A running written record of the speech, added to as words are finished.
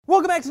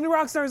Welcome back to New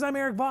Rockstars, I'm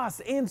Eric Voss,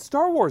 and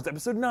Star Wars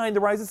Episode 9, The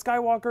Rise of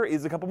Skywalker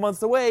is a couple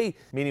months away,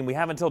 meaning we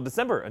have until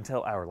December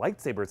until our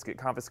lightsabers get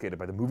confiscated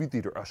by the movie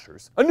theater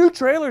ushers. A new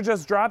trailer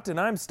just dropped, and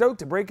I'm stoked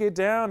to break it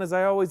down, as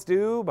I always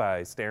do,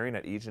 by staring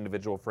at each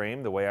individual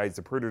frame the way I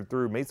zaprudered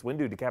through Mace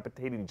Windu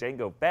decapitating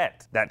Jango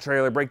Fett. That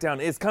trailer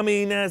breakdown is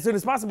coming as soon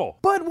as possible.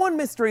 But one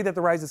mystery that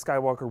The Rise of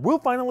Skywalker will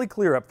finally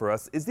clear up for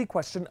us is the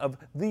question of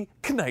the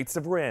Knights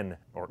of Ren,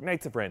 or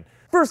Knights of Ren.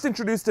 First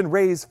introduced in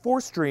Rey's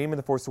Force Dream in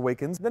The Force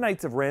Awakens, the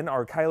Knights of Ren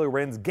are Kylo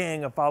Ren's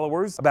gang of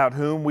followers, about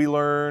whom we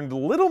learned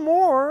little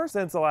more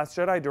since The Last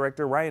Jedi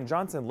director Rian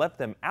Johnson left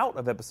them out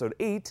of Episode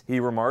 8. He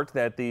remarked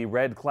that the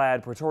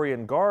red-clad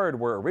Praetorian Guard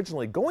were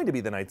originally going to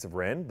be the Knights of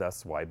Ren,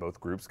 thus why both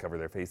groups cover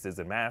their faces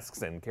in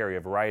masks and carry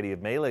a variety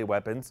of melee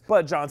weapons,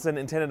 but Johnson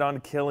intended on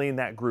killing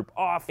that group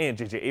off, and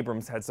J.J.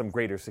 Abrams had some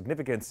greater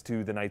significance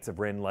to the Knights of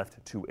Ren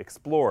left to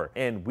explore.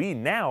 And we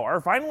now are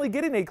finally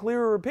getting a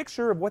clearer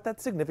picture of what that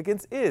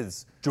significance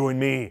is. Join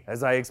me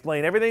as I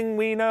explain everything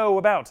we know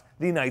about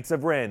the Knights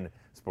of Ren.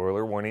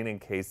 Spoiler warning in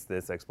case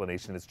this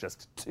explanation is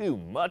just too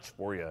much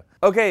for you.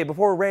 Okay,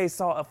 before Rey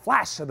saw a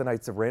flash of the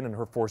Knights of Ren in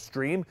her Force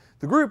Dream,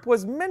 the group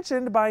was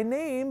mentioned by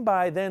name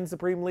by then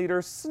Supreme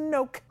Leader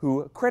Snoke,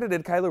 who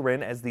credited Kylo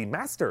Ren as the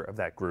master of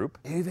that group.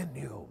 Even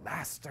you,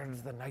 masters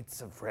of the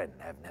Knights of Ren,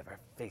 have never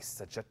faced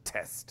such a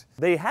test.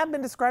 They have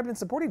been described in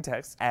supporting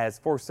texts as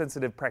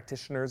Force-sensitive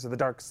practitioners of the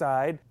dark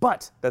side,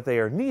 but that they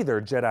are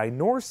neither Jedi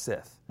nor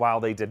Sith. While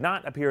they did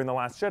not appear in The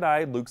Last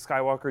Jedi, Luke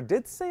Skywalker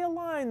did say a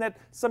line that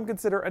some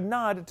consider a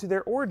nod to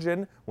their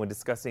origin when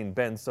discussing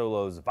Ben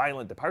Solo's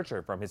violent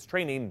departure from his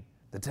training.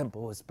 The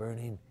temple was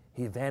burning.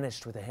 He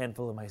vanished with a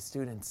handful of my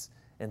students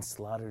and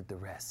slaughtered the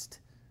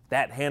rest.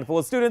 That handful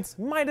of students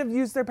might have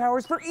used their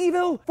powers for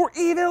evil! For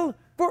evil!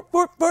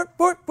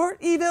 For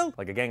evil!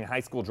 Like a gang of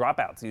high school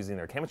dropouts using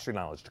their chemistry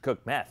knowledge to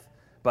cook meth.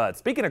 But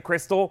speaking of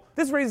crystal,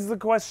 this raises the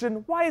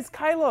question, why is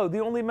Kylo the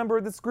only member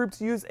of this group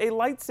to use a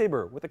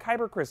lightsaber with a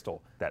kyber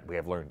crystal that we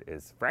have learned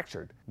is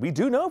fractured? We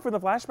do know from the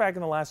flashback in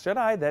The Last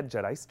Jedi that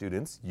Jedi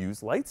students use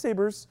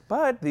lightsabers,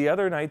 but the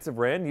other Knights of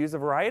Ren use a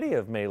variety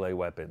of melee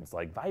weapons,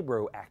 like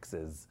vibro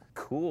axes.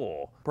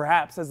 Cool.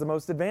 Perhaps as the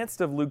most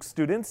advanced of Luke's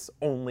students,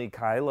 only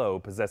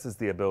Kylo possesses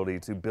the ability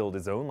to build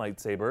his own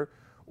lightsaber,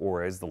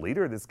 or as the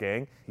leader of this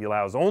gang, he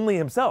allows only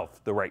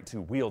himself the right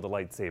to wield a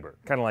lightsaber.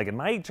 Kind of like in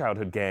my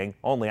childhood gang,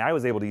 only I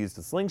was able to use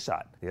the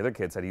slingshot. The other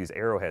kids had to use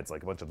arrowheads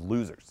like a bunch of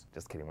losers.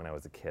 Just kidding, when I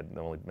was a kid,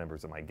 the only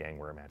members of my gang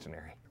were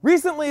imaginary.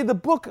 Recently, the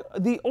book,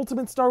 The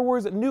Ultimate Star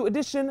Wars New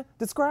Edition,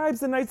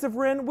 describes the Knights of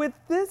Ren with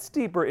this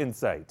deeper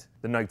insight.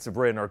 The Knights of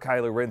Ren are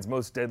Kylo Ren's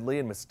most deadly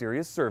and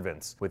mysterious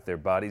servants, with their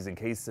bodies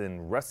encased in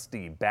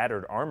rusty,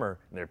 battered armor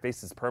and their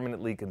faces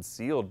permanently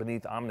concealed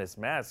beneath ominous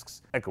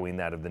masks, echoing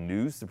that of the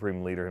new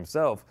Supreme Leader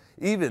himself.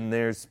 Even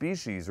their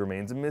species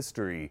remains a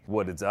mystery.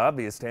 What is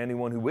obvious to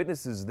anyone who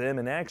witnesses them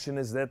in action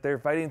is that their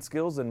fighting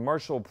skills and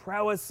martial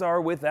prowess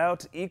are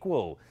without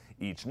equal.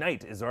 Each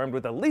knight is armed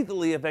with a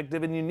lethally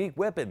effective and unique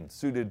weapon,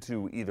 suited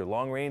to either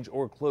long-range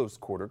or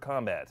close-quarter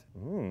combat.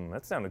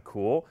 That sounded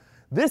cool.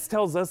 This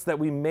tells us that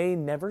we may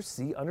never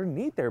see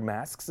underneath their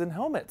masks and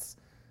helmets.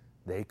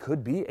 They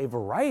could be a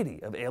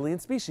variety of alien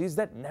species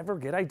that never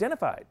get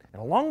identified.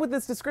 And along with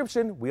this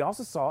description, we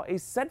also saw a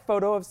set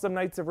photo of some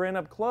Knights of Ren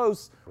up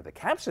close with a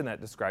caption that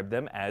described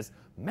them as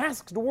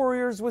masked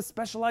warriors with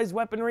specialized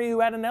weaponry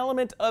who add an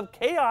element of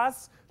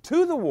chaos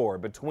to the war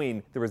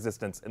between the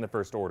Resistance and the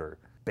First Order.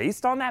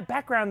 Based on that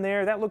background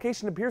there, that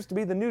location appears to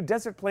be the new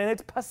desert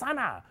planet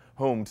Pasaana,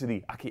 home to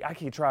the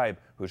Aki-Aki tribe,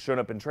 who has shown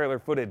up in trailer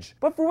footage.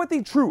 But for what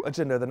the true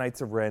agenda of the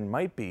Knights of Ren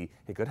might be,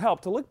 it could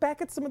help to look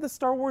back at some of the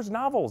Star Wars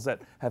novels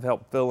that have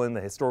helped fill in the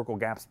historical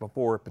gaps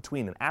before,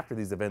 between, and after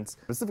these events,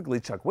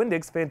 specifically Chuck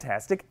Wendig's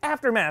fantastic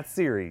Aftermath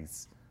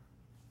series.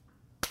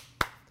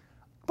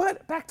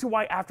 But back to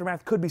why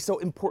Aftermath could be so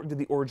important to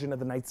the origin of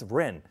the Knights of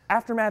Ren.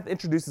 Aftermath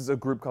introduces a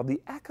group called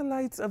the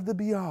Acolytes of the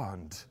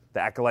Beyond. The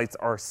Acolytes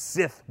are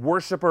Sith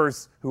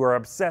worshippers who are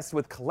obsessed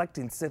with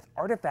collecting Sith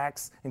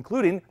artifacts,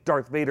 including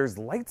Darth Vader's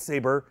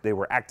lightsaber. They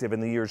were active in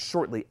the years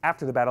shortly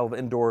after the Battle of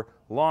Endor,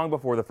 long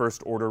before the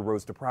First Order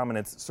rose to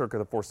prominence circa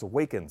The Force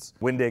Awakens.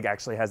 Wendig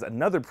actually has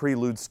another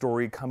prelude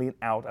story coming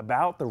out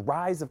about the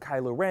rise of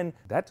Kylo Ren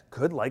that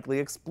could likely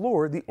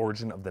explore the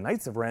origin of the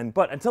Knights of Ren,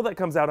 but until that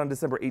comes out on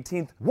December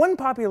 18th, one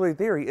popular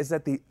theory is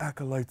that the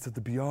Acolytes of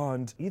the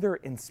Beyond either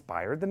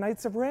inspired the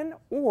Knights of Ren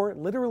or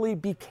literally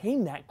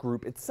became that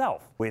group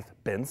itself, with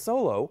Ben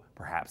Solo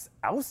perhaps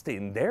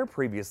ousting their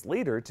previous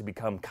leader to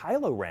become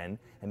Kylo Ren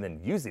and then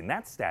using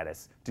that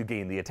status to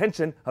gain the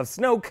attention of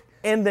Snoke,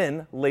 and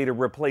then later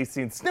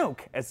replacing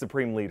Snoke as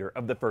Supreme Leader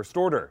of the First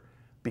Order.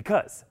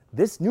 Because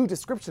this new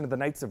description of the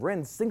Knights of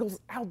Ren singles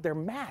out their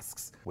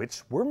masks,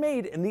 which were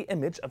made in the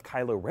image of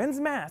Kylo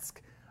Ren's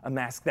mask, a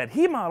mask that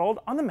he modeled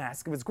on the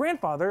mask of his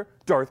grandfather,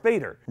 Darth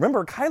Vader.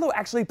 Remember, Kylo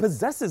actually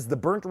possesses the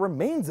burnt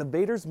remains of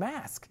Vader's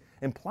mask,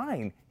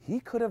 implying he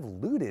could have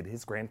looted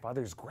his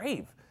grandfather's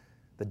grave,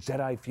 the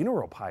Jedi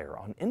funeral pyre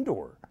on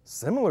Endor.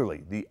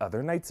 Similarly, the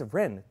other Knights of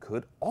Ren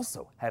could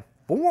also have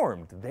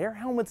formed their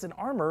helmets and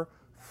armor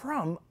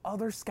from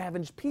other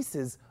scavenged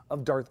pieces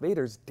of Darth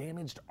Vader's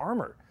damaged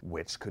armor,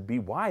 which could be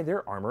why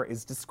their armor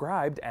is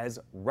described as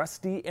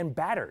rusty and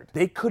battered.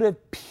 They could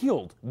have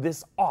peeled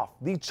this off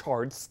the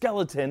charred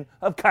skeleton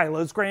of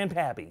Kylo's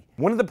grandpappy.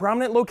 One of the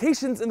prominent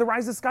locations in The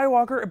Rise of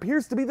Skywalker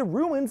appears to be the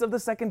ruins of the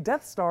second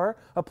Death Star,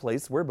 a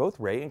place where both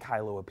Rey and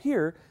Kylo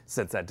appear,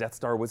 since that Death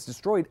Star was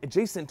destroyed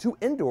adjacent to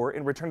Endor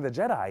in Return of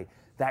the Jedi.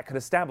 That could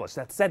establish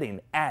that setting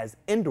as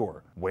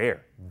Endor,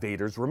 where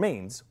Vader's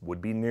remains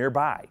would be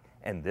nearby.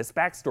 And this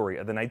backstory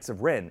of the Knights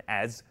of Ren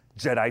as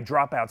Jedi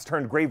dropouts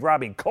turned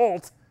grave-robbing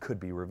cult could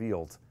be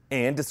revealed.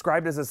 And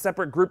described as a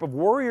separate group of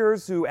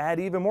warriors who add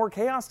even more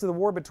chaos to the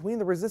war between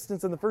the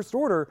Resistance and the First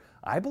Order,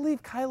 I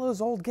believe Kylo's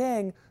old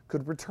gang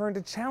could return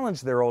to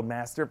challenge their old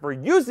master for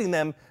using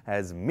them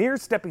as mere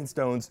stepping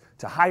stones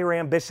to higher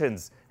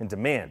ambitions and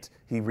demand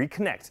he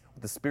reconnect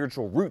with the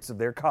spiritual roots of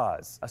their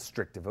cause, a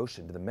strict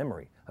devotion to the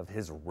memory of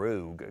his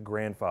rogue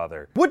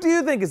grandfather. What do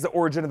you think is the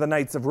origin of the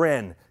Knights of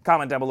Ren?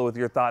 Comment down below with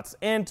your thoughts,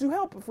 and to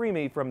help free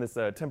me from this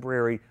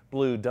temporary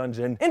blue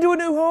dungeon into a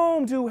new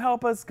home to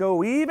help us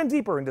go even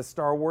deeper into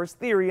Star Wars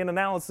theory and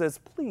analysis,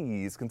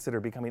 please consider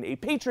becoming a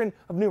patron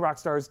of New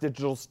Rockstars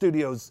Digital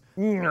Studios.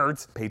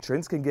 Nerds!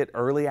 Patrons can get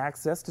early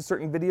access to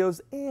certain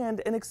videos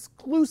and an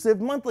exclusive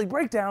monthly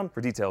breakdown.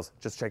 For details,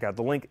 just check out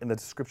the link in the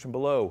description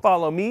below.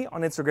 Follow me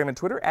on Instagram and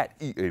Twitter at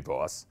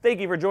EABoss. Thank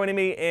you for joining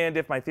me, and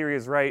if my theory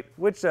is right,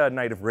 which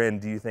Knight of Ren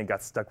do you think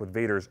got stuck with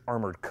Vader's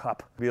armored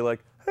cup? Be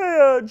like,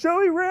 hey,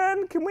 Joey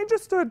Ren, can we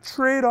just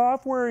trade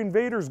off wearing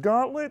Vader's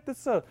gauntlet?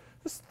 This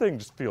thing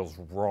just feels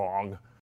wrong.